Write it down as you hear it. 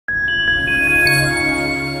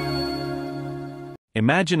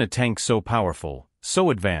Imagine a tank so powerful,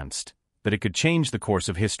 so advanced, that it could change the course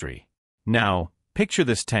of history. Now, picture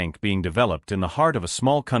this tank being developed in the heart of a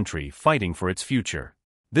small country fighting for its future.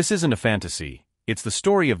 This isn't a fantasy, it's the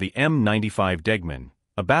story of the M-95 Degman,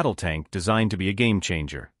 a battle tank designed to be a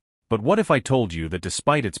game-changer. But what if I told you that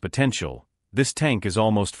despite its potential, this tank is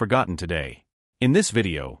almost forgotten today? In this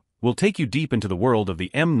video, we'll take you deep into the world of the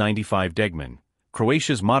M-95 Degman,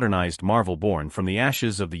 Croatia's modernized marvel born from the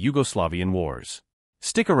ashes of the Yugoslavian wars.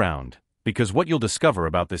 Stick around, because what you'll discover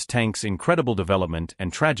about this tank's incredible development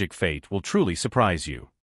and tragic fate will truly surprise you.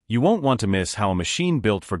 You won't want to miss how a machine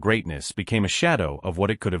built for greatness became a shadow of what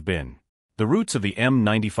it could have been. The roots of the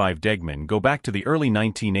M-95 Degman go back to the early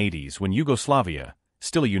 1980s when Yugoslavia,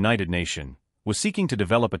 still a united nation, was seeking to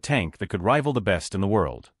develop a tank that could rival the best in the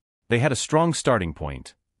world. They had a strong starting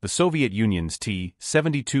point, the Soviet Union's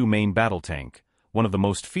T-72 main battle tank, one of the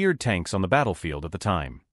most feared tanks on the battlefield at the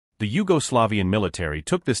time. The Yugoslavian military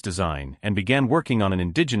took this design and began working on an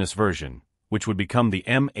indigenous version, which would become the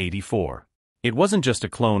M-84. It wasn't just a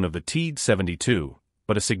clone of the T-72,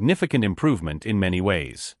 but a significant improvement in many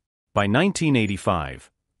ways. By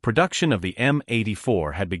 1985, production of the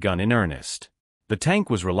M-84 had begun in earnest. The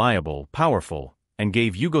tank was reliable, powerful, and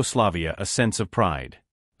gave Yugoslavia a sense of pride.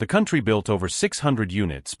 The country built over 600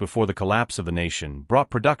 units before the collapse of the nation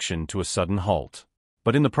brought production to a sudden halt.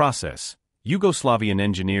 But in the process, Yugoslavian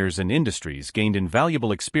engineers and industries gained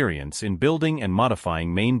invaluable experience in building and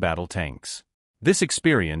modifying main battle tanks. This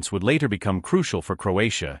experience would later become crucial for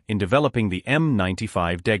Croatia in developing the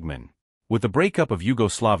M-95 Degman. With the breakup of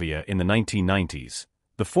Yugoslavia in the 1990s,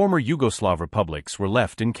 the former Yugoslav republics were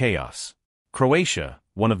left in chaos. Croatia,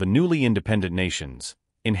 one of the newly independent nations,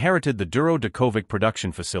 inherited the Duro Đaković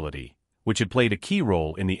production facility, which had played a key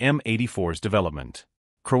role in the M-84's development.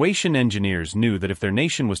 Croatian engineers knew that if their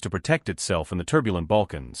nation was to protect itself in the turbulent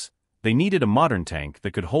Balkans, they needed a modern tank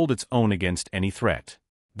that could hold its own against any threat.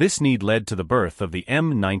 This need led to the birth of the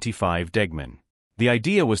M-95 Degman. The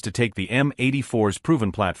idea was to take the M-84's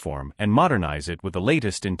proven platform and modernize it with the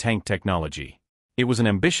latest in tank technology. It was an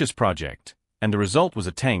ambitious project, and the result was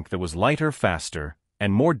a tank that was lighter, faster,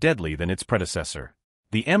 and more deadly than its predecessor.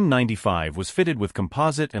 The M-95 was fitted with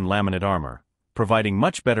composite and laminate armor, providing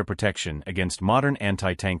much better protection against modern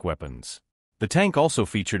anti-tank weapons. The tank also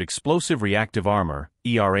featured explosive reactive armor,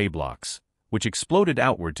 ERA blocks, which exploded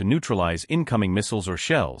outward to neutralize incoming missiles or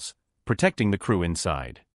shells, protecting the crew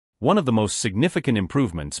inside. One of the most significant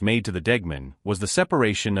improvements made to the Degman was the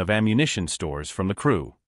separation of ammunition stores from the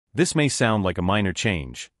crew. This may sound like a minor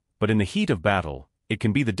change, but in the heat of battle, it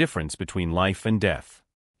can be the difference between life and death.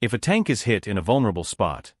 If a tank is hit in a vulnerable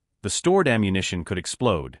spot, the stored ammunition could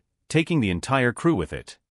explode, taking the entire crew with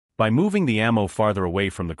it. By moving the ammo farther away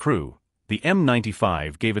from the crew, the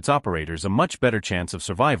M-95 gave its operators a much better chance of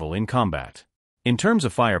survival in combat. In terms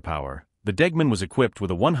of firepower, the Degman was equipped with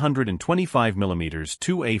a 125mm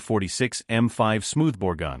 2A46 M5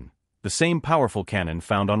 smoothbore gun, the same powerful cannon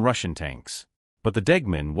found on Russian tanks. But the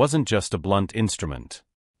Degman wasn't just a blunt instrument.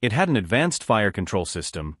 It had an advanced fire control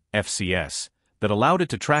system, FCS, that allowed it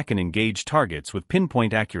to track and engage targets with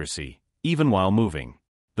pinpoint accuracy, even while moving.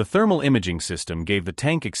 The thermal imaging system gave the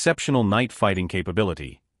tank exceptional night fighting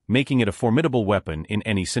capability, making it a formidable weapon in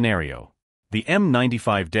any scenario. The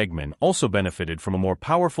M-95 Degman also benefited from a more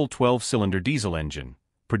powerful 12-cylinder diesel engine,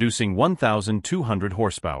 producing 1,200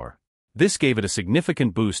 horsepower. This gave it a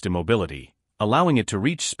significant boost in mobility, allowing it to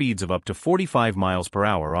reach speeds of up to 45 miles per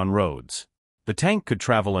hour on roads. The tank could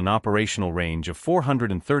travel an operational range of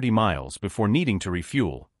 430 miles before needing to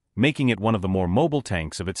refuel, making it one of the more mobile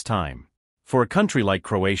tanks of its time. For a country like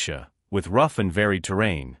Croatia, with rough and varied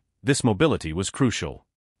terrain, this mobility was crucial.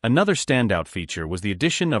 Another standout feature was the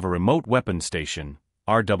addition of a remote weapons station,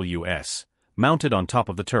 RWS, mounted on top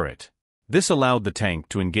of the turret. This allowed the tank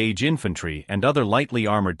to engage infantry and other lightly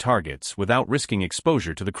armored targets without risking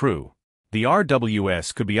exposure to the crew. The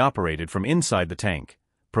RWS could be operated from inside the tank,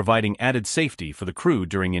 providing added safety for the crew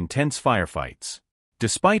during intense firefights.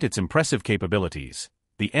 Despite its impressive capabilities,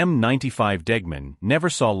 the M-95 Degman never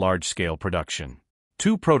saw large-scale production.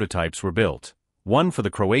 Two prototypes were built, one for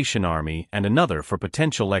the Croatian army and another for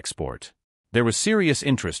potential export. There was serious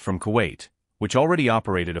interest from Kuwait, which already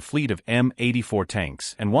operated a fleet of M-84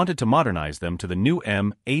 tanks and wanted to modernize them to the new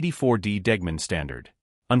M-84D Degman standard.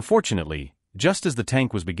 Unfortunately, just as the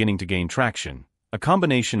tank was beginning to gain traction, a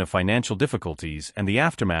combination of financial difficulties and the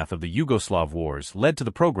aftermath of the Yugoslav wars led to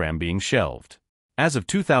the program being shelved. As of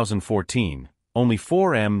 2014, only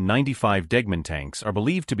 4 M-95 Degman tanks are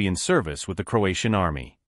believed to be in service with the Croatian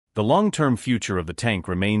army. The long-term future of the tank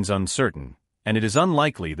remains uncertain, and it is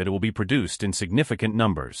unlikely that it will be produced in significant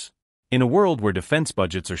numbers. In a world where defense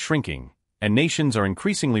budgets are shrinking, and nations are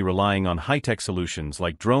increasingly relying on high-tech solutions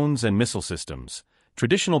like drones and missile systems,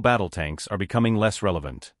 traditional battle tanks are becoming less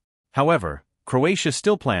relevant. However, Croatia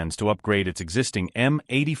still plans to upgrade its existing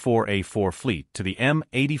M-94A4 fleet to the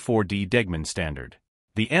M-94D Degman standard.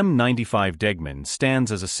 The M-95 Degman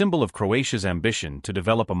stands as a symbol of Croatia's ambition to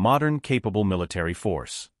develop a modern, capable military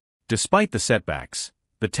force. Despite the setbacks,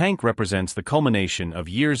 the tank represents the culmination of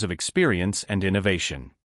years of experience and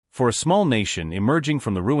innovation. For a small nation emerging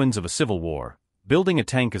from the ruins of a civil war, building a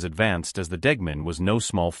tank as advanced as the Degman was no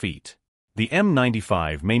small feat. The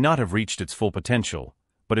M-95 may not have reached its full potential,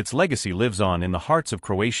 but its legacy lives on in the hearts of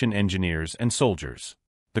Croatian engineers and soldiers.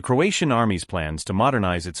 The Croatian army's plans to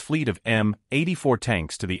modernize its fleet of M-84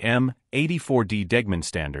 tanks to the M-84D Degman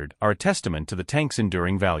standard are a testament to the tank's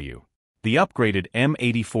enduring value. The upgraded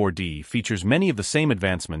M-84D features many of the same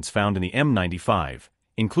advancements found in the M-95,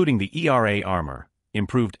 including the ERA armor,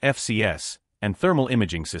 improved FCS, and thermal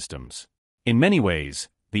imaging systems. In many ways,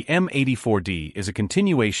 the M-84D is a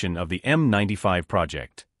continuation of the M-95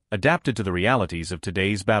 project, adapted to the realities of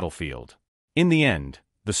today's battlefield. In the end,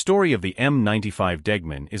 the story of the M-95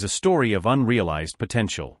 Degman is a story of unrealized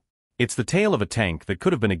potential. It's the tale of a tank that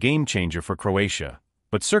could have been a game-changer for Croatia,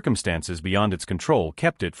 but circumstances beyond its control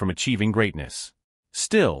kept it from achieving greatness.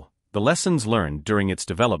 Still, the lessons learned during its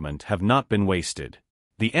development have not been wasted.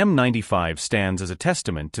 The M-95 stands as a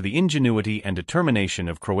testament to the ingenuity and determination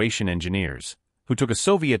of Croatian engineers, who took a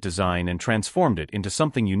Soviet design and transformed it into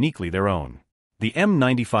something uniquely their own. The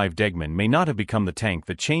M-95 Degman may not have become the tank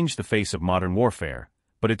that changed the face of modern warfare,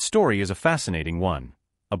 but its story is a fascinating one,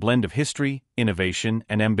 a blend of history, innovation,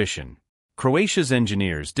 and ambition. Croatia's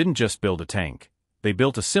engineers didn't just build a tank, they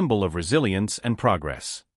built a symbol of resilience and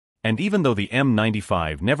progress. And even though the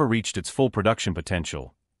M-95 never reached its full production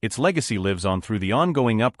potential, its legacy lives on through the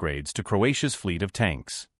ongoing upgrades to Croatia's fleet of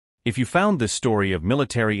tanks. If you found this story of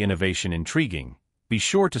military innovation intriguing, be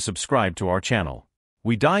sure to subscribe to our channel.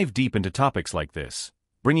 We dive deep into topics like this,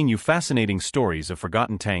 bringing you fascinating stories of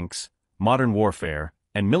forgotten tanks, modern warfare,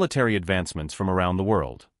 and military advancements from around the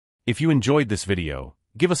world. If you enjoyed this video,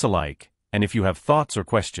 give us a like, and if you have thoughts or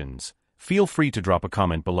questions, feel free to drop a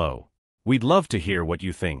comment below. We'd love to hear what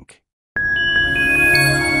you think.